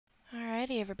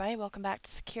Alrighty, everybody, welcome back to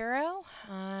Sekiro.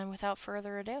 Without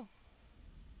further ado.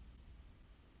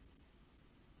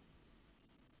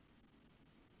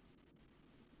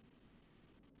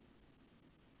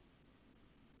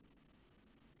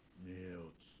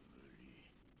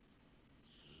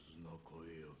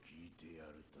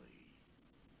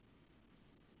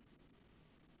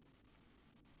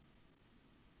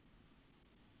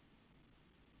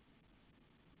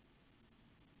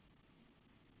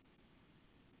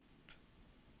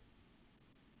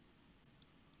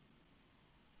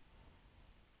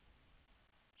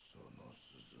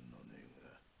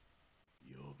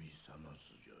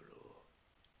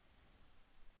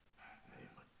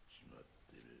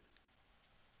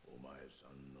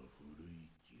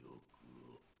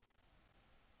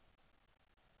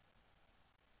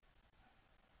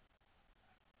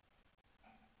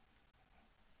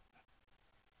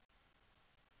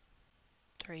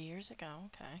 Years ago,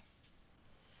 okay.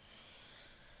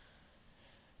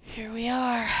 Here we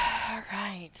are.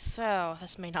 Alright, so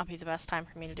this may not be the best time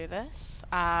for me to do this.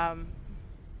 By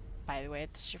the way,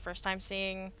 if this is your first time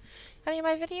seeing any of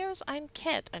my videos, I'm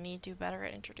Kit. I need to do better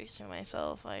at introducing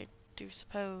myself, I do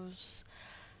suppose.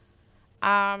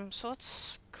 So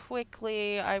let's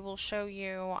quickly, I will show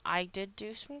you, I did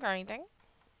do some grinding.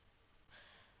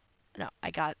 No,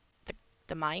 I got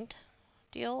the mind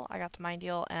deal. I got the mine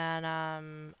deal, and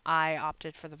I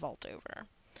opted for the vault over.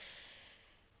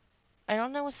 I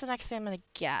don't know what's the next thing I'm gonna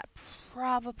get.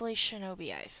 Probably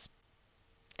shinobi ice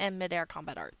and mid-air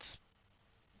combat arts.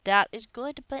 That is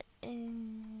good, but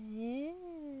and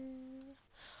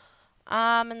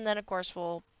then of course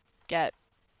we'll get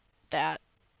that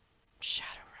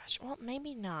shadow rush. Well,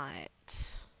 maybe not.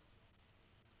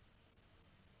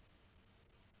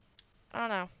 I don't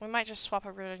know. We might just swap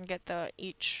over and get the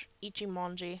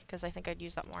Ichimonji, because I think I'd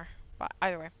use that more. But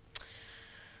either way.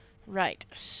 Right,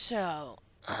 so...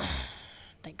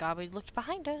 thank God we looked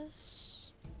behind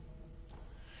us.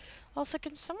 Also,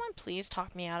 can someone please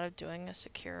talk me out of doing a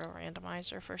Sekiro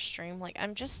randomizer for stream? Like,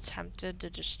 I'm just tempted to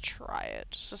just try it,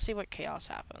 just to see what chaos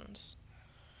happens.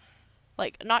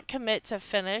 Like, not commit to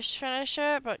finish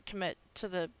it, but commit to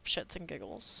the shits and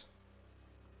giggles.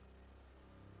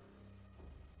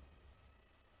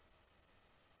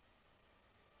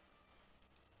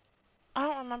 I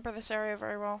don't remember this area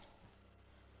very well.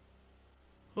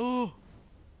 Ooh.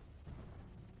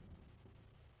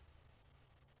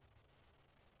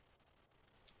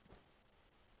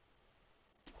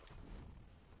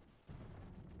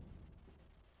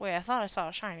 Wait, I thought I saw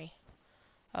a shiny.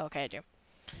 Oh, okay, I do.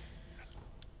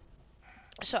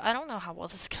 So, I don't know how well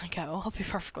this is gonna go, I'll be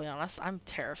perfectly honest. I'm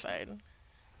terrified.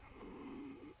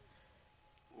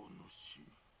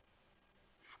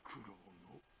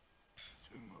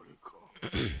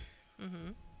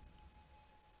 Mm-hmm.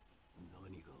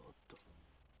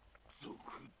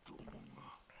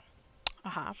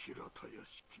 Uh-huh.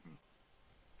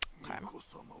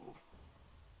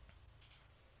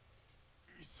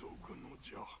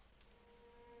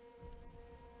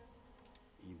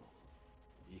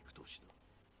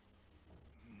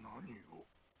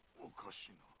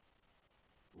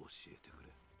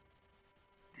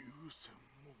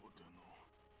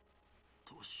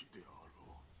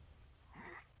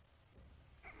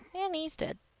 Okay. And he's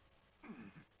dead.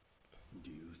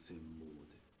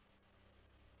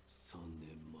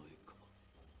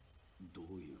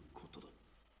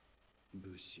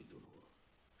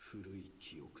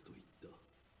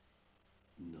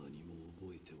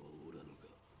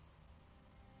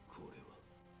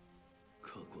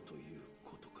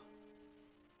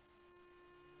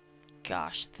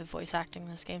 Gosh, the voice acting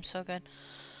in this game's so good.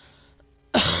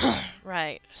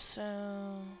 Right,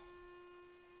 so...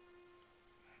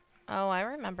 oh, I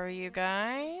remember you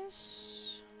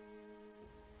guys.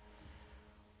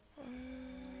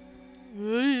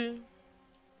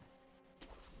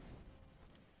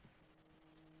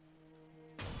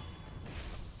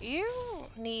 You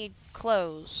need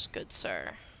clothes, good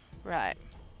sir. Right.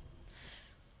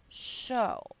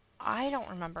 So, I don't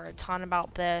remember a ton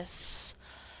about this.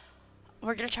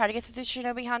 We're gonna try to get through the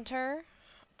Shinobi Hunter.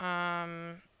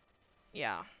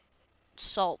 Yeah.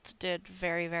 Salt did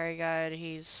very, very good.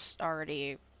 He's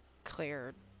already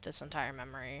cleared this entire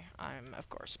memory. I'm, of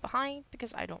course, behind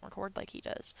because I don't record like he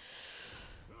does.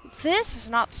 This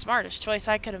is not the smartest choice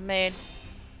I could have made.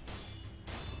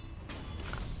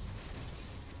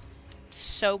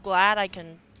 So glad I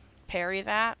can parry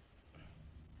that.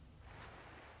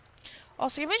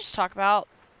 Also, can we just talk about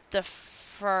the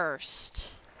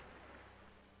first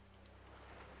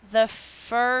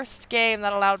game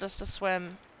that allowed us to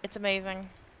swim? It's amazing.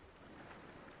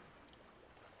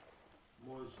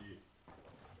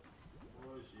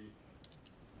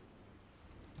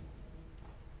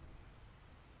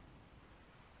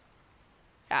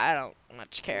 I don't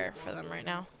much care for them right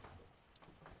now.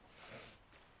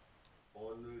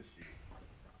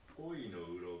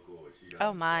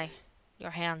 Oh my.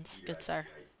 Your hands, good sir.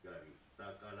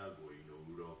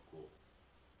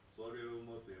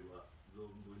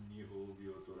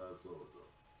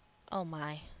 Oh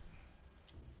my.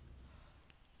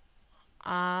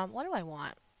 What do I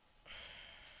want?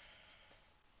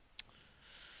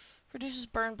 Reduces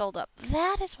burn buildup.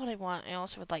 That is what I want. I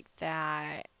also would like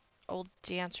that. Old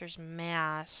Dancer's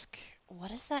Mask.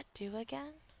 What does that do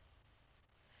again?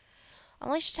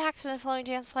 Unleash attacks in a flowing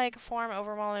dance-like form,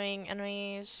 overwhelming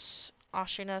enemies.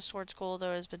 Ashina Sword School,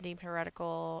 though, has been deemed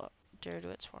heretical due to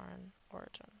its foreign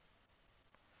origin.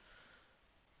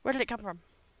 Where did it come from?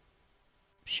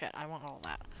 Shit, I want all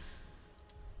that.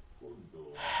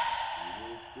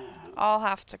 I'll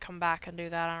have to come back and do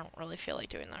that. I don't really feel like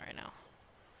doing that right now.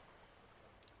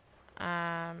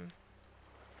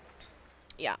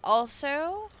 Yeah,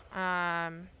 also,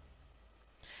 I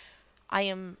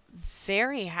am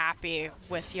very happy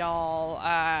with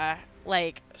y'all.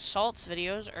 Like, Salt's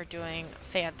videos are doing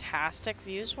fantastic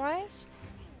views-wise.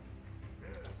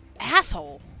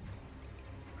 Asshole!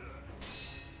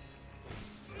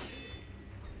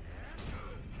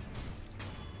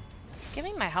 Give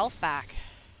me my health back.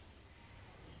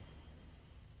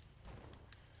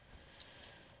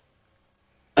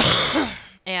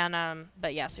 And,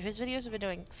 but yeah, so his videos have been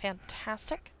doing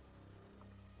fantastic.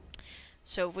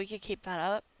 So if we could keep that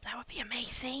up, that would be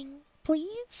amazing.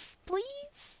 Please? Please?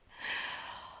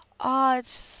 Oh,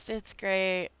 it's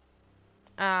great.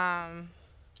 Cause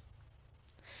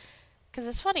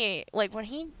it's funny, like when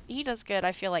he does good,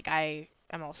 I feel like I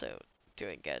am also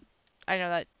doing good. I know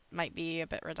that might be a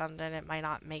bit redundant, it might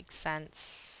not make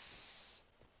sense.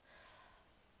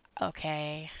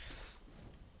 Okay.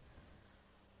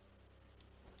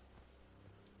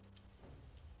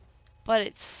 But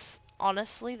it's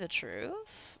honestly the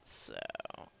truth, so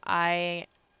I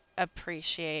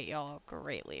appreciate y'all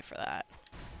greatly for that.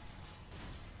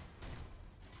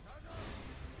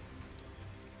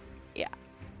 Yeah.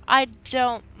 I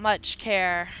don't much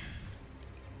care.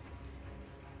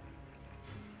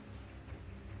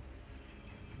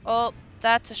 Oh,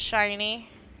 that's a shiny.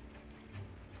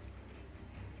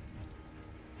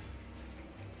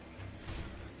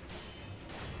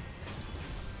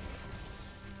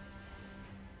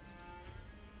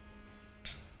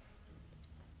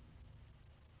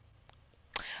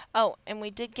 Oh, and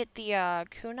we did get the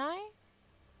kunai?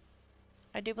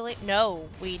 I do believe. No,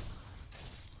 we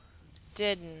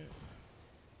didn't.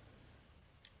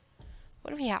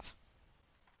 What do we have?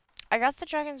 I got the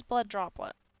dragon's blood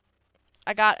droplet.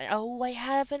 I got. Oh, I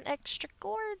have an extra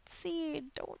gourd seed.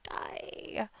 Don't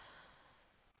I?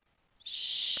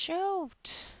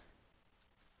 Shoot.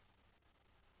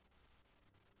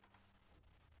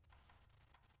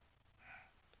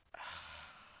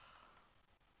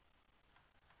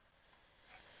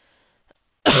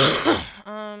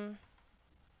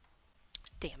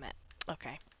 Damn it.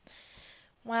 Okay.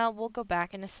 Well, we'll go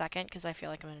back in a second because I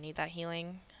feel like I'm gonna need that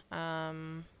healing.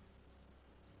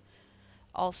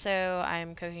 Also,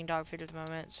 I'm cooking dog food at the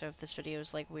moment, so if this video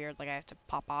is like weird, like I have to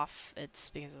pop off, it's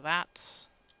because of that.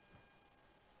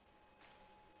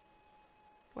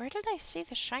 Where did I see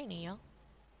the shiny, yo?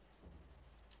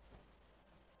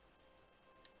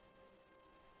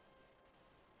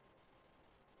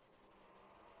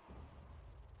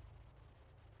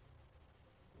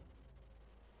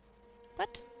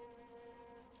 What?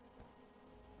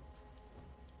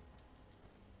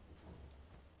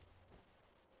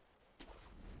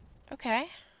 Okay.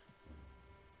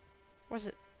 Was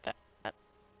it that?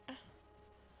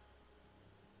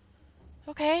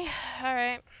 Okay,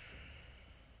 alright.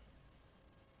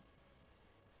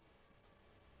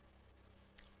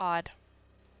 Odd.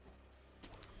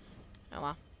 Oh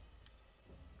well.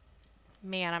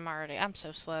 Man, I'm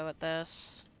so slow at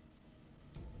this.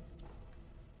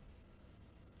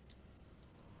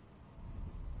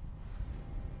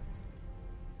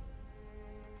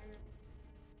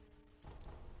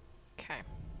 Okay.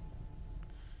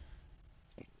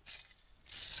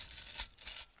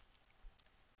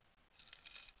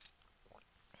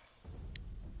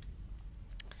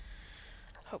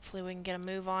 Hopefully we can get a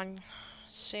move on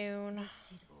soon.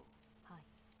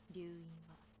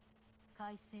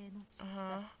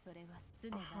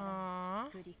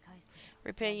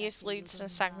 Repeated use leads to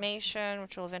stagnation,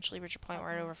 which will eventually reach a point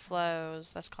where it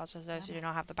overflows. Thus causes those who do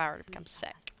not have the power to become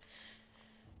sick.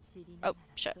 Oh,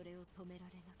 shit.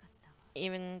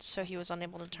 Even so, he was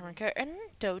unable to determine care.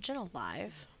 Isn't Dojin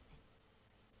alive?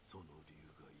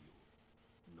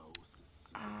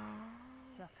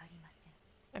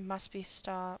 It must be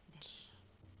stopped.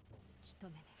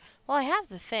 Well, I have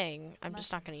the thing. I'm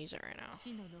just not going to use it right now.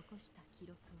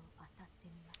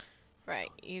 Right,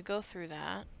 you go through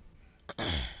that.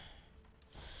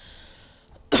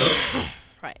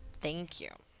 Right, thank you.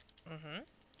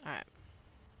 Alright.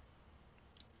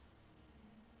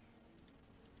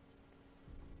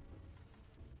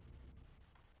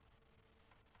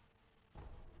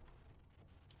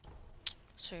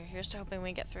 So here's to hoping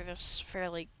we get through this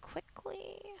fairly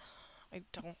quickly. I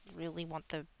don't really want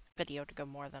the video to go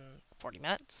more than 40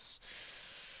 minutes.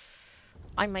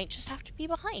 I might just have to be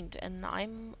behind, and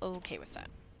I'm okay with that.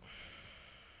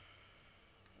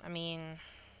 I mean...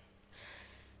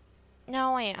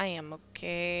 No, I am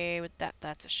okay with that.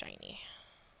 That's a shiny.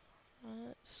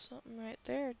 That's something right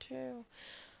there, too.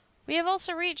 We have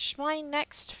also reached my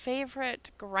next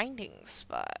favorite grinding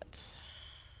spot.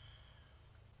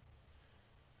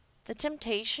 The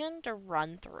temptation to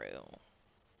run through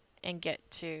and get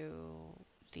to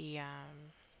the, oh.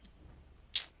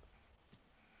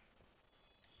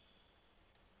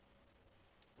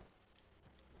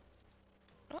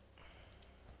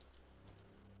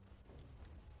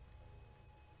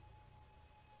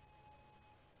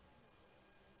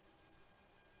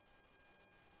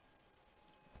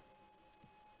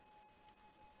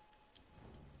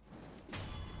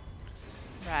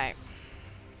 Right.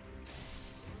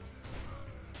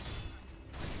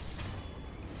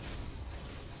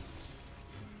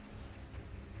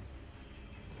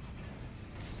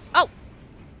 Oh!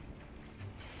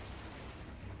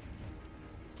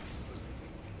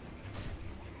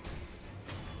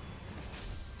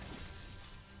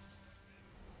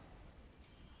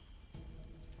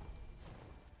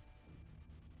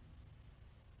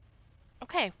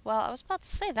 Okay, well, I was about to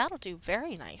say, that'll do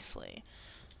very nicely.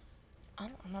 I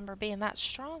don't remember being that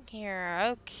strong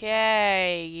here.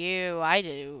 Okay, you. I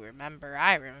do remember.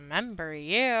 I remember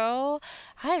you.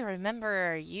 I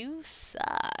remember you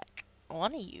suck.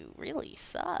 One of you really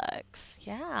sucks.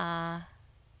 Yeah.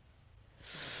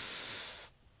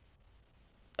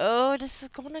 Oh, this is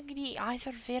going to be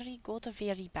either very good or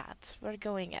very bad. We're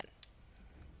going in.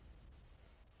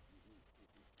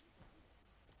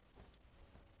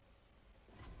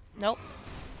 Nope.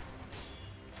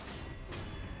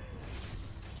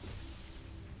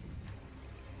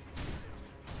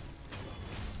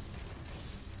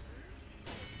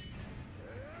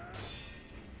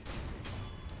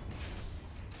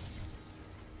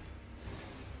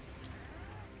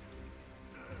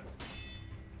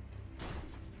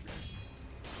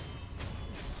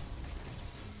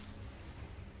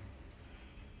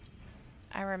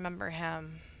 I remember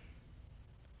him.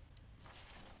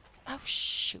 Oh,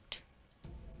 shoot.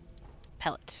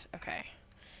 Pellet. Okay.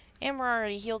 And we're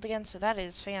already healed again, so that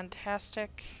is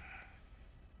fantastic.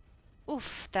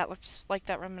 Oof, that looks like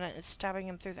that remnant is stabbing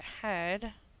him through the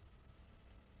head.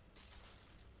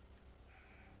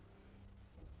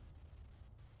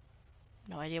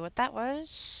 No idea what that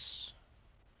was.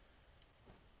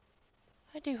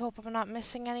 I do hope I'm not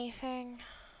missing anything.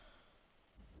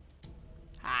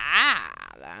 Ah,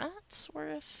 that's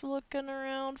worth looking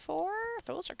around for.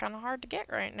 Those are kind of hard to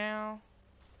get right now.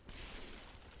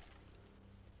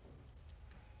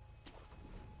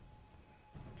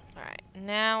 Alright,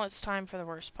 now it's time for the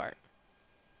worst part.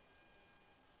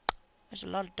 There's a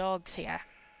lot of dogs here.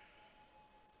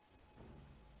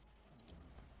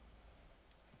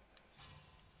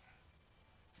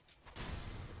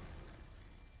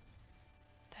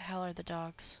 The hell are the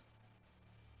dogs?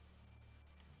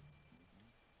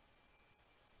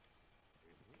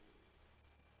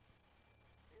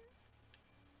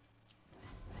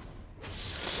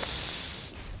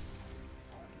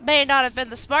 May not have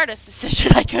been the smartest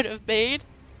decision I could have made.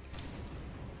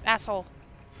 Asshole.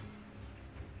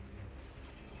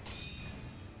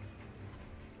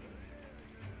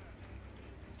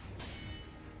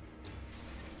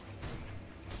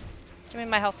 Give me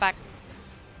my health back.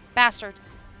 Bastard.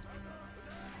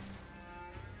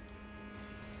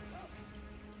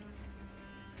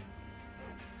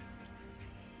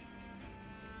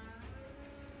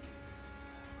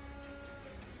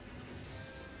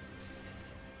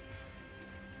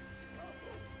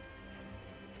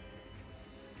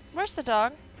 Where's the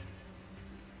dog?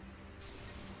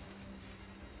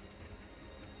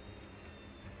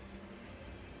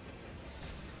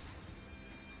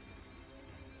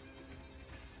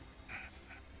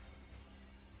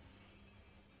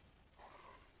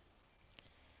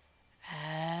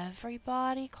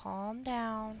 Everybody calm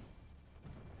down.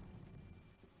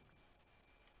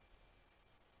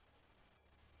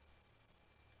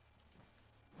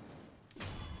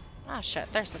 Ah,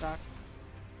 shit, there's the dog.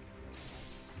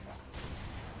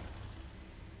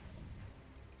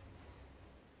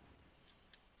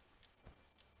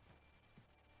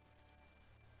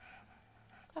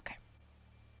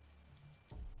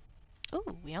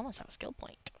 Ooh, we almost have a skill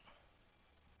point.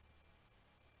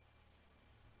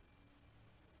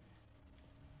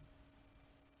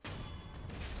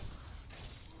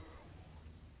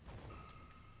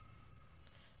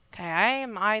 Okay, I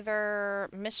am either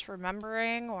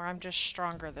misremembering or I'm just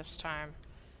stronger this time.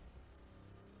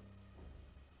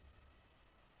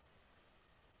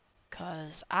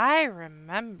 'Cause I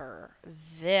remember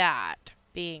that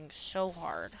being so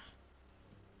hard.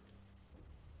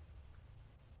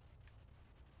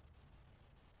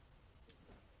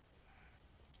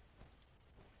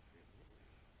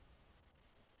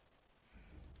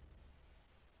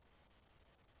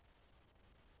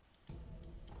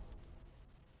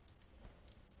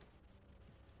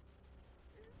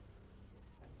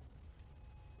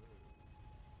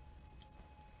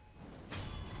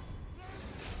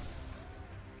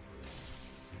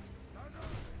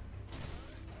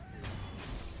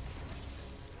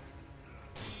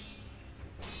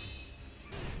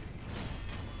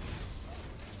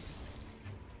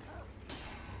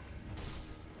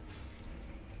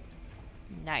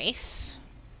 Nice.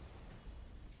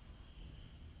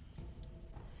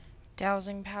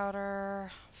 Dowsing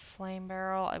powder, flame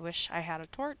barrel. I wish I had a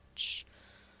torch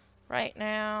right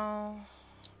now.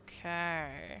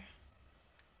 Okay.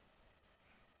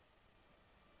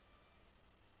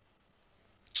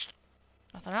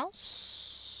 Nothing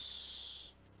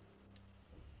else?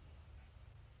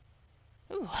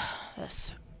 Ooh,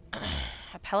 this.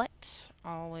 A pellet.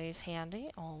 Always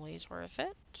handy, always worth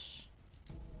it.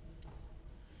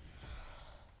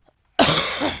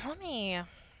 Let me...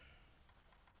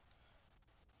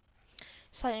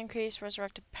 Slight increase,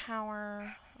 resurrected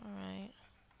power. Alright.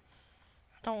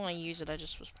 Don't want to use it, I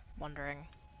just was wondering.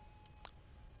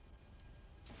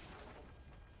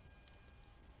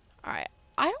 Alright.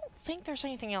 I don't think there's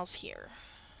anything else here.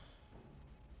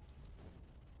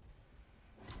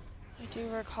 I do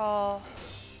recall...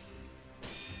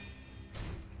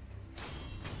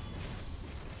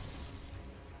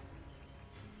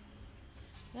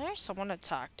 There's someone to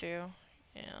talk to.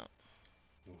 Yeah.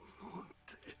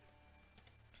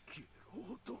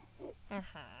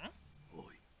 Mm-hmm.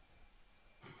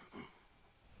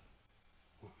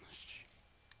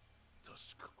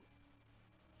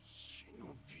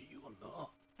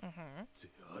 Mm-hmm.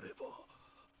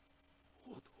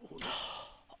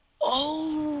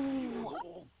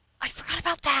 Oh! I forgot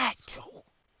about that!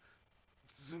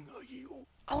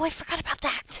 Oh, I forgot about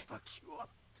that!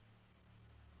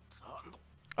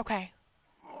 Okay.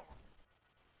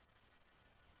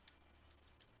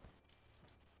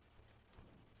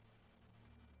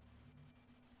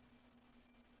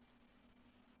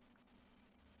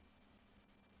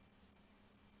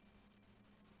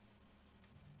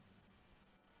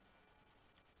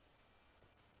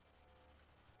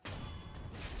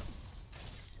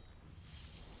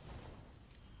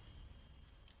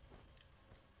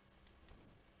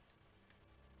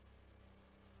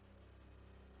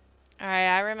 Alright,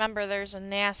 I remember there's a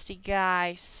nasty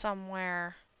guy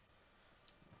somewhere.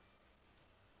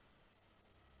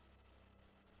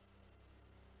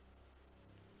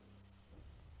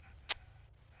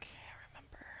 Okay, I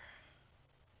remember.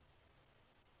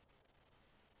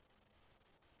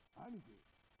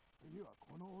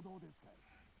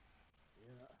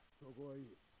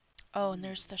 Oh, and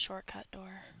there's the shortcut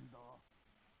door.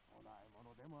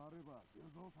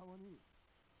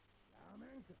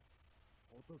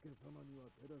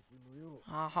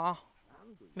 Uh-huh.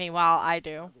 Meanwhile, I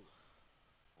do.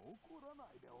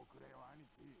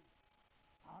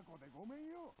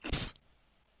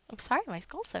 I'm sorry, my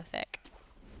skull's so thick.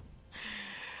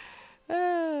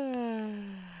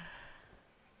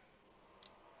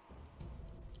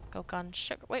 Go gun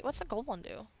sugar. Wait, what's the gold one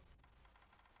do?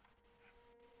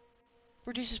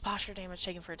 Reduces posture damage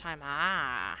taken for a time.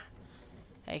 Ah.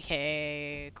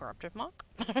 AKA corruptive monk.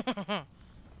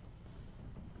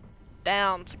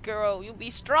 Down, Sekiro. You be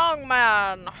strong,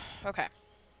 man. Okay.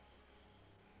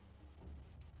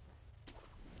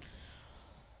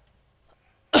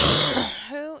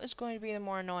 Who is going to be the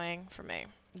more annoying for me?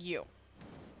 You.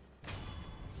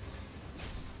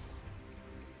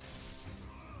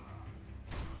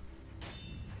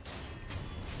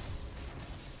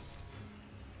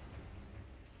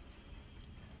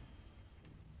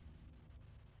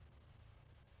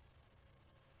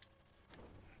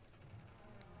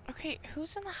 Okay,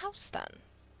 who's in the house then?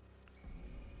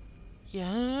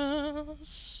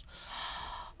 Yes.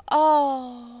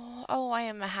 Oh, I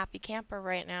am a happy camper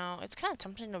right now. It's kind of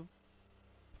tempting to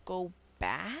go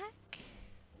back.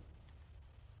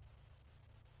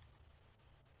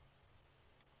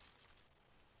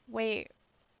 Wait.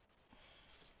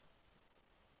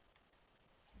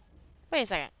 Wait a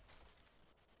second.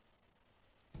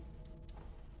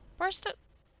 Where's the...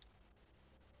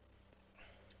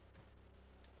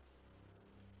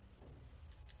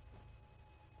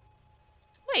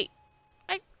 Wait.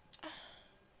 Isn't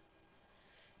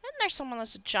there someone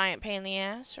that's a giant pain in the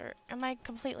ass? Or am I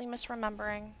completely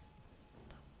misremembering?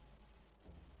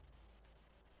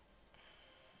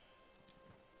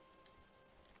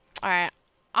 Alright.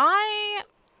 I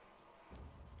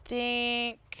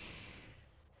think...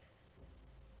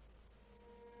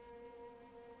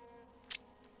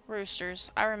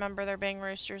 Roosters. I remember there being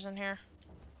roosters in here.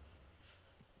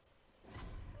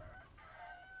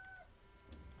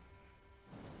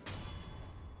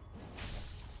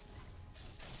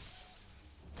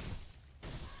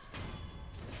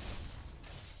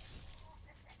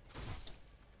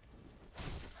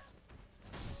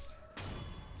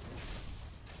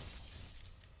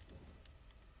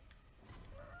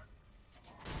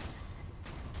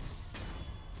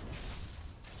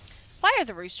 Why are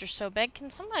the roosters so big? Can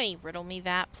somebody riddle me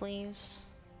that, please?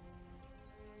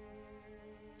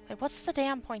 Like, what's the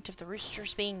damn point of the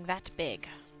roosters being that big?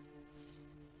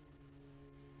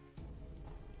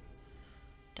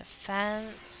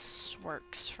 Defense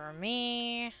works for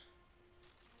me.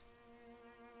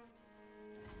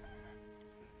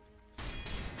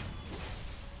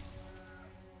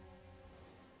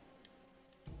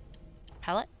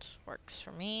 Pellet works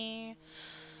for me.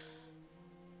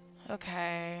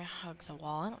 Okay, hug the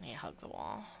wall. I don't need to hug the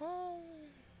wall.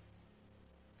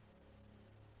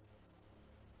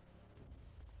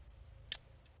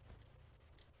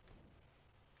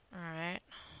 Alright.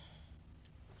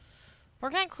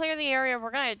 We're gonna clear the area.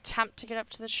 We're gonna attempt to get up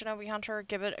to the Shinobi Hunter,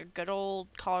 give it a good old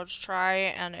college try,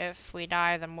 and if we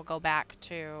die, then we'll go back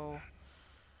to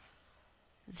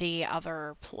the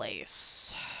other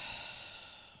place.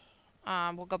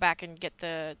 We'll go back and get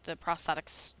the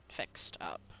prosthetics fixed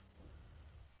up.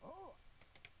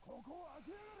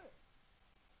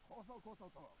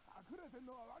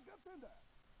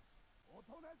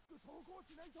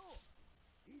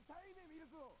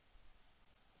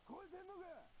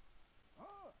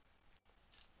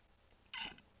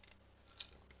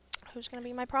 Who's gonna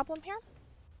be my problem here?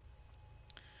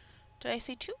 Did I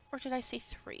see 2 or did I see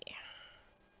 3? I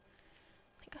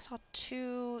think I saw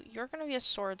 2. You're gonna be a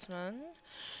swordsman.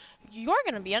 You're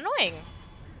gonna be annoying.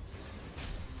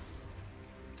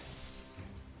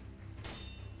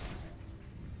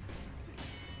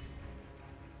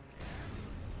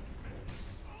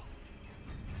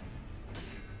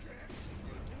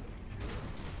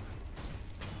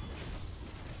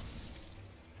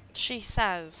 She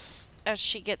says as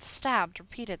she gets stabbed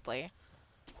repeatedly.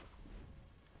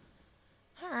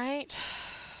 Alright.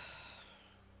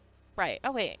 Right.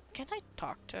 Oh wait, can I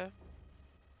talk to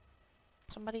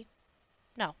somebody?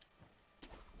 No.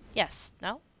 Yes.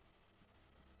 No?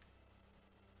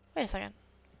 Wait a second.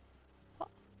 What?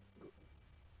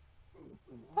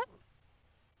 What?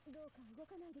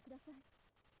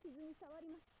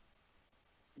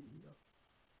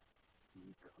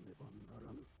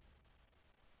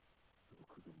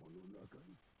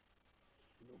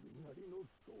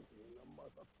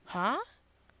 Huh?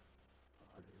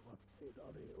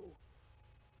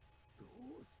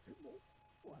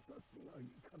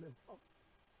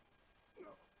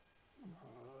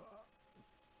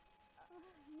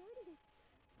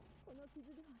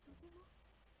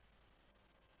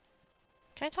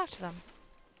 Can I talk to them?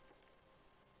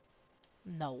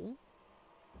 No.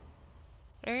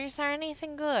 Or is there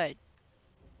anything good?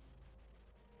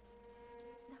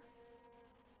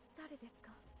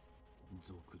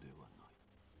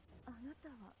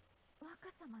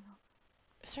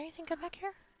 Is there anything good back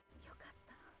here?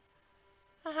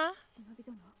 Uh-huh.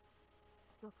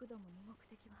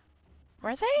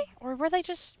 Were they? Or were they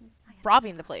just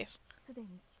robbing the place?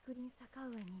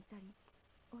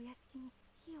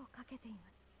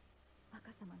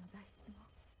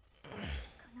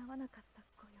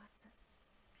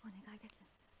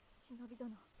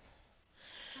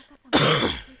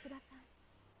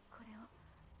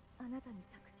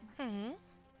 Hmm.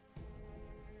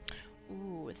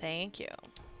 Ooh, thank you.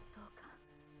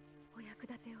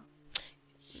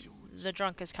 The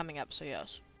drunk is coming up, so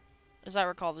yes. As I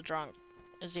recall, the drunk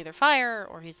is either fire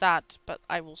or he's that, but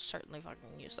I will certainly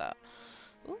fucking use that.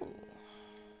 Ooh.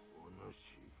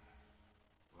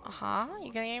 Uh-huh.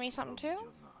 You gonna give me something too?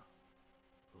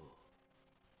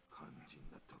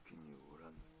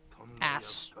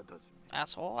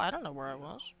 Asshole. I don't know where I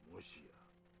was.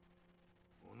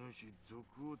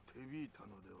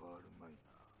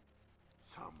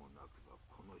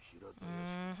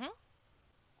 Mm-hmm.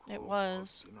 It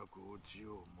was.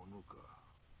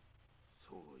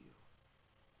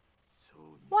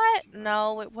 it?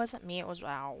 No, it wasn't me. It was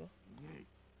Owl.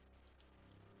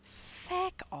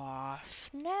 Feck off.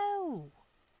 No.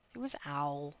 It was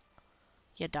Owl.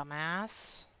 You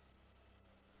dumbass.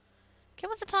 Get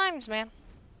with the times, man.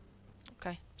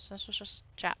 Okay, so this was just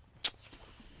chat.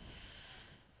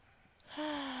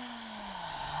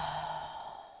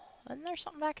 Isn't there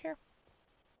something back here?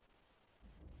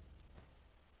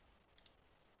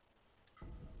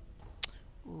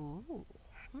 Ooh.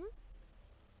 Hmm?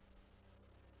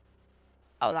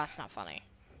 Oh, that's not funny.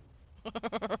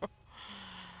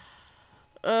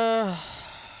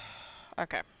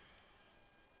 Okay.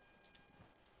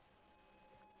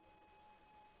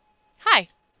 Hi.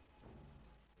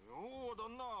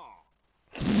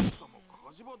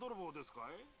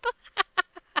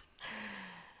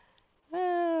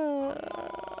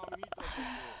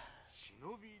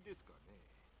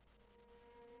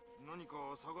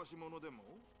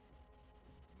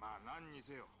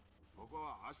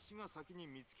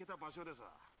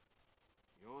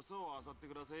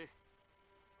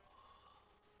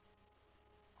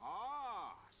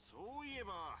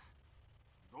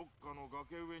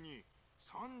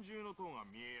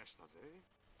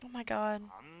 Oh my god.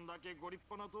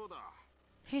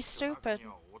 He's stupid.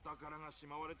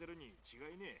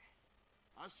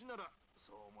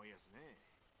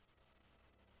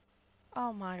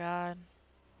 Oh my god.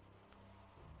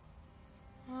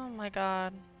 Oh my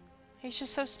god. He's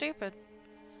just so stupid.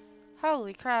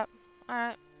 Holy crap.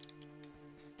 Alright.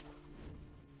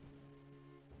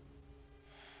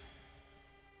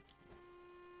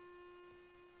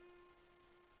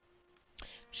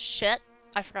 Shit.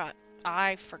 I forgot.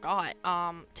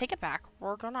 Take it back.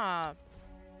 We're gonna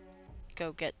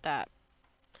go get that.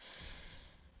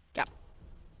 Yep.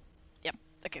 Yep.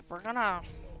 Okay,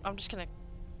 I'm just gonna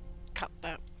cut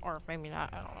that. Or maybe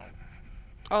not. I don't know.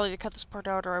 I'll either cut this part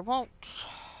out or I won't.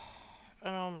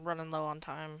 I'm running low on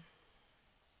time.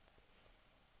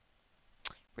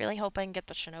 Really hope I can get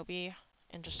the shinobi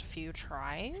in just a few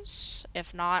tries.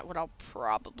 If not, what I'll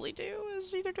probably do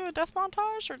is either do a death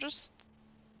montage or just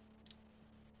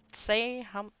say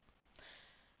how...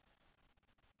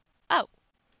 Oh.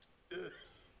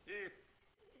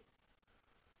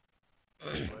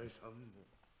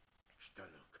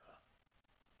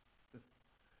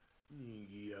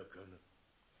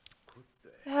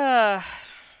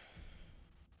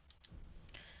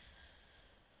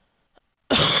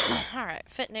 Alright,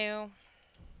 fit new.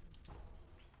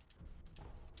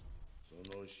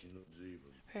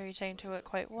 Pertain to it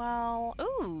quite well.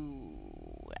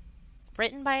 Ooh.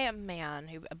 Written by a man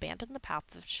who abandoned the path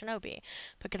of shinobi,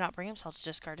 but could not bring himself to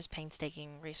discard his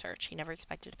painstaking research. He never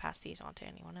expected to pass these on to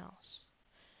anyone else.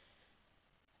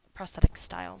 Prosthetic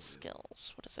style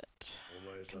skills. What is it?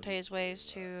 Contains ways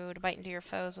to bite into your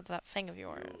foes with that thing of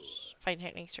yours. Fighting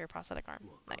techniques to your prosthetic arm.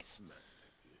 Nice.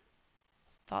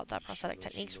 Thought that prosthetic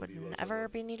techniques would never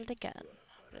be needed again,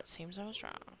 but it seems I was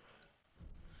wrong.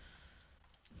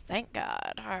 Thank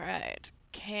God. Alright.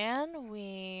 Can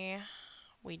we...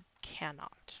 We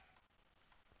cannot.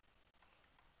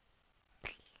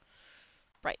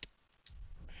 Right.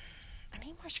 I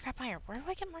need more scrap iron. Where do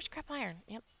I get more scrap iron?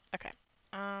 Yep. Okay.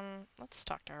 Let's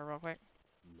talk to her real quick.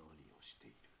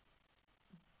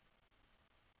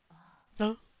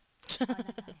 Huh?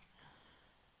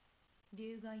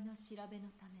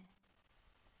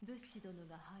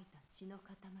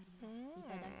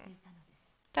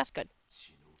 That's good.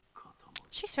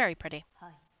 She's very pretty.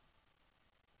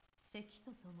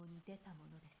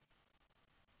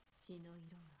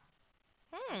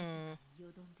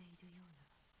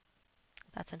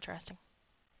 That's interesting.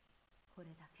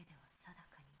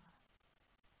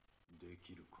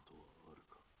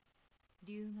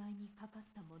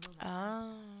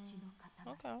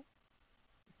 Okay.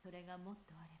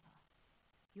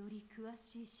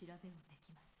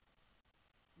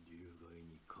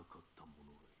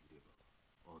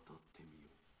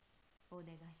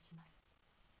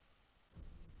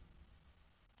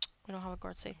 We don't have a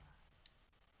gourd seed.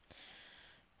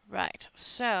 Right.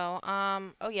 So,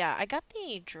 oh yeah, I got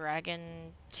the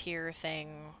dragon tier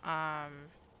thing,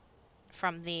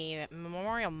 from the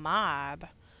memorial mob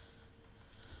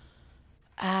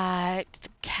at the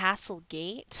castle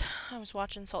gate. I was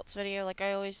watching Salt's video like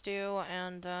I always do,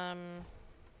 and,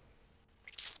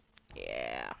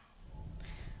 yeah.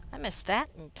 I missed that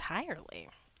entirely.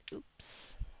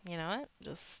 Oops. You know what?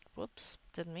 Just, whoops.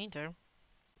 Didn't mean to.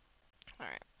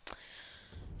 Alright.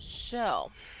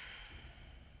 So,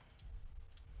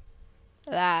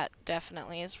 that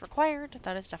definitely is required.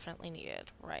 That is definitely needed.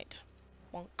 Right.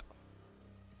 Wonk.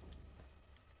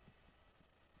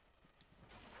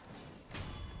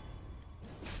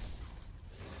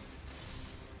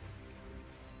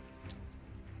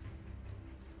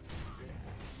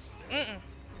 Mm-mm.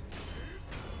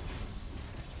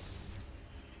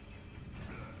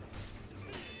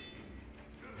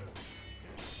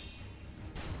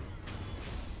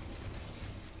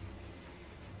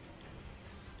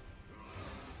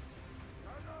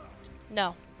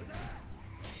 No.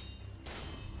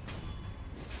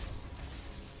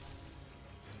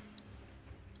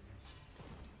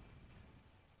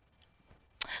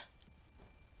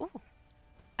 Ooh,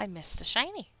 I missed a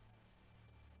shiny.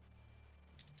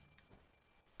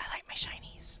 I like my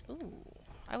shinies. Ooh,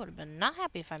 I would have been not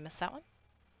happy if I missed that one.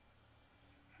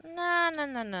 Nah, nah,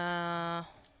 nah, nah.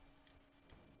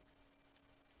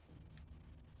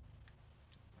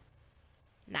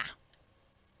 Nah.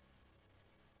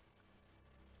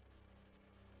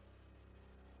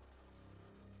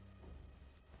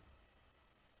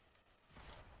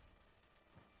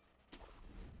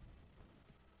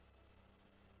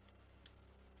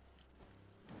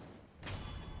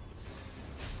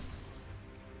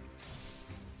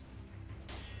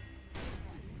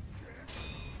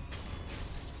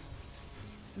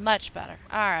 Much better.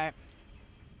 Alright.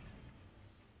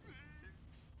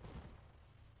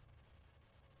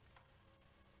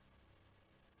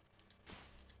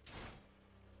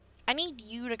 I need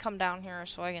you to come down here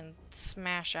so I can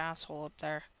smash asshole up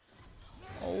there.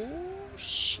 Oh,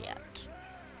 shit.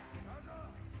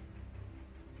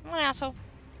 Come on, asshole.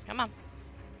 Come on.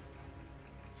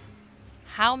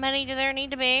 How many do there need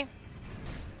to be?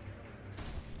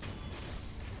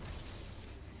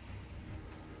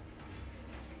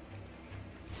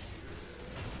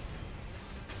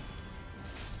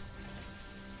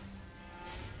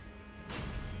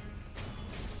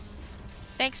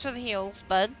 Thanks for the heals,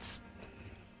 buds.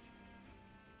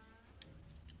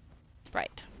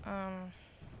 Right. I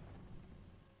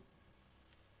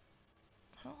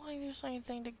don't think there's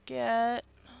anything to get.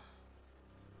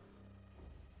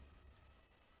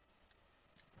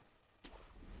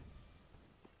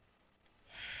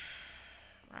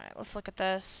 Alright, let's look at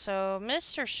this. So,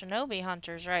 Mr. Shinobi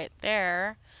Hunter's right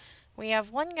there. We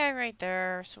have one guy right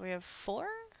there, so we have 4?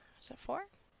 Is it 4?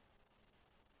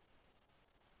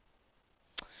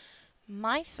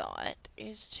 My thought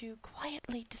is to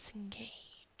quietly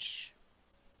disengage.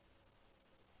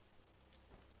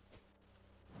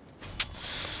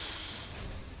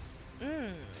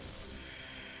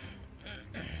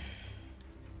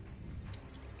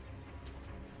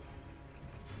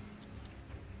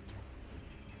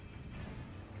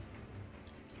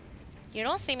 You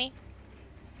don't see me.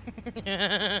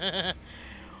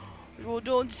 You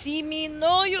don't see me.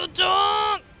 No, you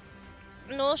don't.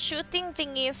 No shooting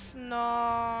thingies.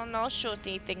 No, no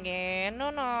shooting thingy. No,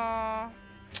 no. I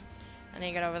need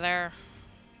to get over there.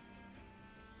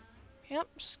 Yep,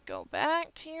 just go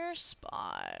back to your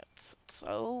spots. It's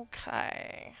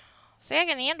okay. See, I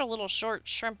can handle a little short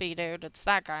shrimpy dude. It's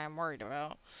that guy I'm worried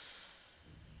about.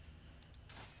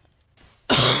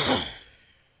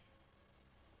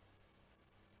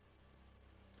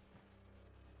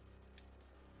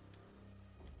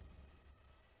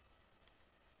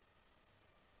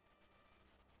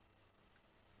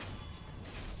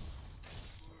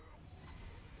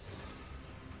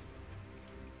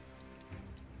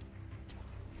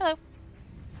 Hello.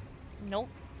 Nope.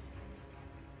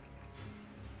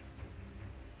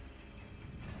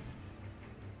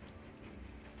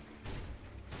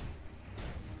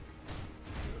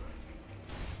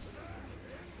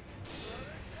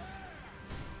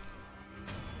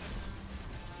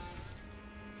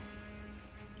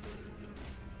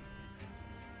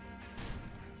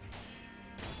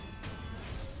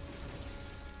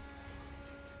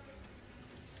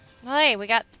 Hey, we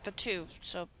got the 2,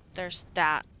 so there's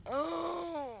that.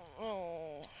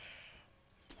 Oh.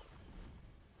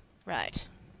 Right.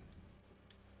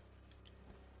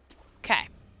 Okay.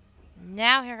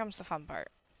 Now here comes the fun part.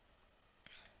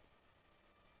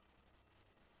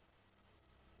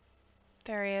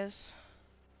 There he is.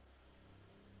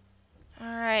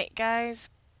 Alright, guys.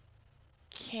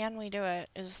 Can we do it,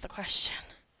 is the question.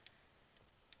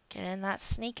 Get in that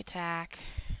sneak attack.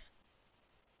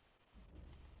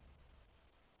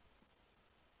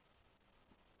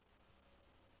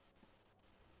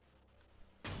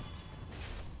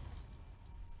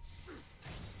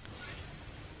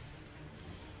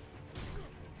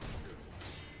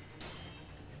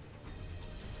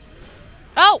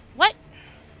 Oh, what?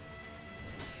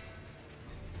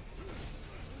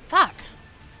 Fuck.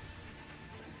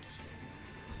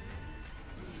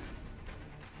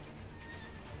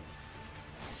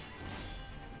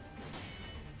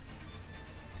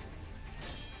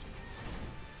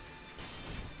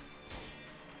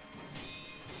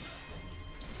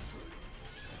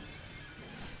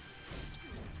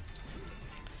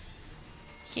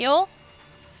 Heal?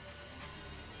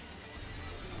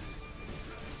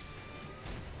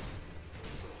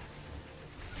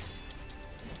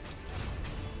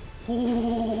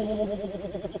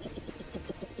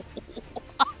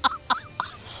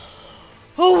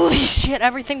 Holy shit,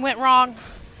 everything went wrong.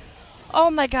 Oh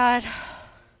my god.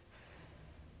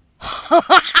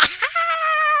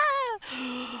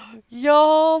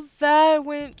 Y'all, that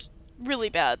went really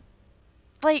bad.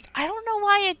 Like, I don't know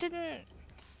why it didn't...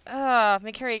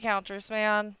 McCurry counters,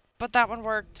 man. But that one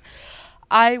worked.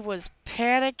 I was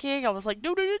panicking. I was like,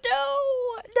 no, no, no, no,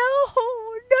 no,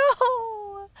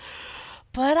 no.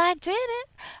 But I did it.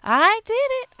 I did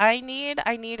it. I need a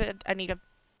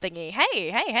thingy.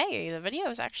 Hey, the video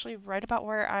is actually right about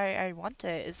where I want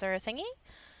it. Is there a thingy?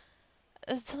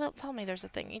 Tell me there's a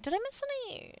thingy. Did I miss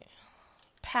any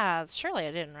paths? Surely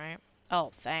I didn't, right?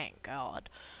 Oh, thank God.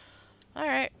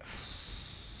 Alright.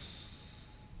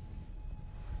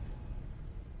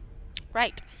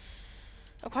 Right.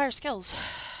 Acquire skills.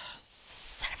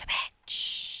 Son of a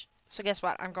bitch. So guess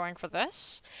what? I'm going for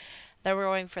this. Then we're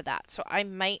going for that. So I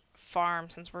might farm,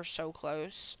 since we're so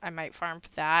close. I might farm for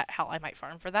that. Hell, I might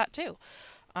farm for that too.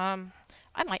 I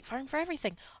might farm for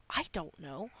everything. I don't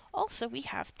know. Also, we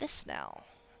have this now.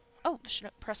 Oh,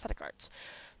 the prosthetic arts.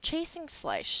 Chasing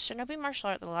Slice. Shinobi martial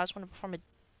art that allows one to perform a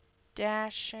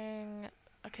dashing...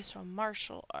 Okay, so a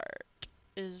martial art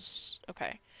is...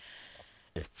 Okay.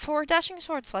 For dashing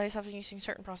sword slice after using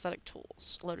certain prosthetic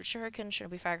tools. Loaded shuriken,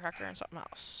 shinobi firecracker, and something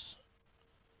else.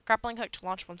 Grappling hook to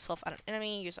launch oneself at an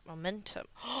enemy. Use up momentum.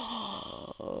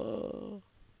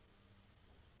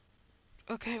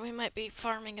 Okay, we might be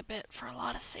farming a bit for a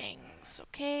lot of things.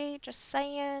 Okay, just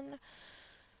saying.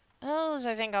 Those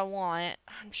I think I want.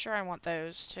 I'm sure I want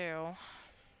those too.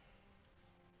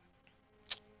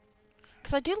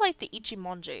 Because I do like the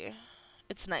Ichimonji.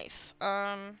 It's nice.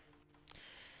 But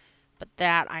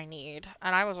that I need.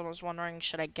 And I was almost wondering,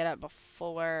 should I get it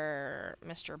before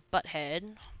Mr.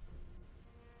 Butthead?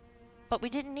 But we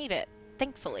didn't need it.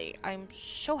 Thankfully. I'm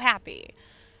so happy.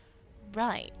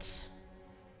 Right.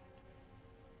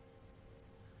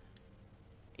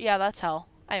 Yeah, that's hell.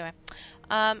 Anyway.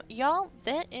 Y'all,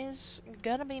 that is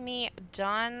gonna be me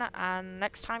done. And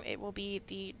next time it will be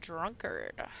the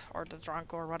drunkard. Or the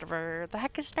drunk, or whatever the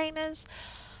heck his name is.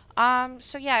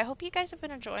 So yeah, I hope you guys have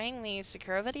been enjoying these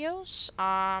Sekiro videos.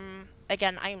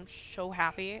 Again, I am so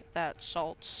happy that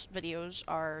Salt's videos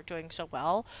are doing so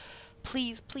well.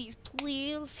 Please, please,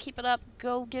 please keep it up.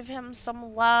 Go give him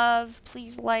some love.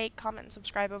 Please like, comment, and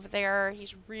subscribe over there.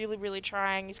 He's really, really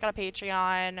trying. He's got a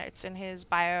Patreon. It's in his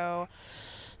bio.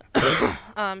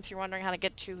 If you're wondering how to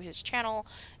get to his channel,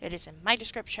 it is in my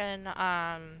description.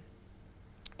 And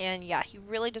yeah, he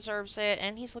really deserves it.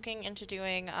 And he's looking into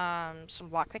doing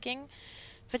some lockpicking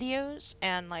videos.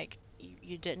 And like,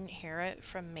 you didn't hear it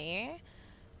from me,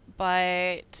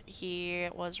 but he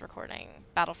was recording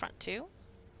Battlefront 2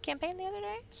 campaign the other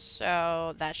day,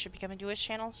 so that should be coming to his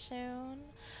channel soon.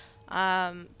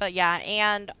 But yeah,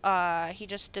 and he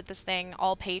just did this thing,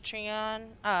 all Patreon,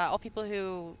 all people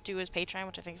who do his Patreon,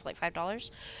 which I think is like $5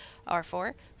 or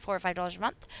 $4 or $5 a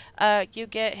month, you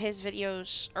get his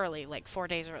videos early, like 4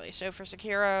 days early. So for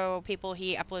Sekiro people,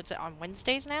 he uploads it on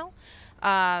Wednesdays now,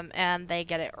 and they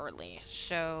get it early.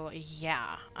 So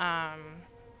yeah,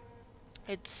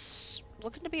 it's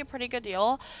looking to be a pretty good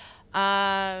deal.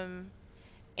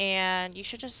 And you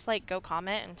should just like go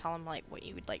comment and tell him like what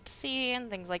you would like to see and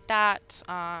things like that.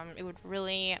 It would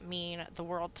really mean the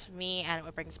world to me, and it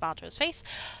would bring a smile to his face,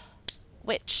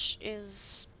 which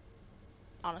is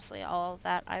honestly all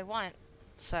that I want.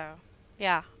 So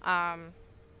yeah,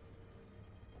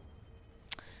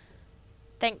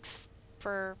 thanks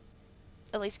for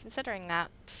at least considering that.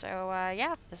 So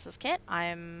yeah, this is Kit.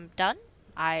 I'm done.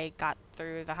 I got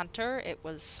through the hunter. It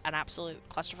was an absolute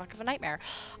clusterfuck of a nightmare.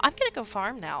 I'm gonna go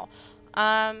farm now.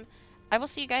 I will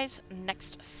see you guys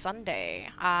next Sunday.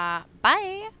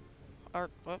 Bye! Or,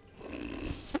 whoop.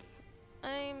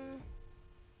 I'm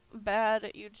bad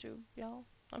at YouTube, y'all.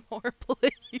 I'm horrible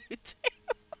at YouTube.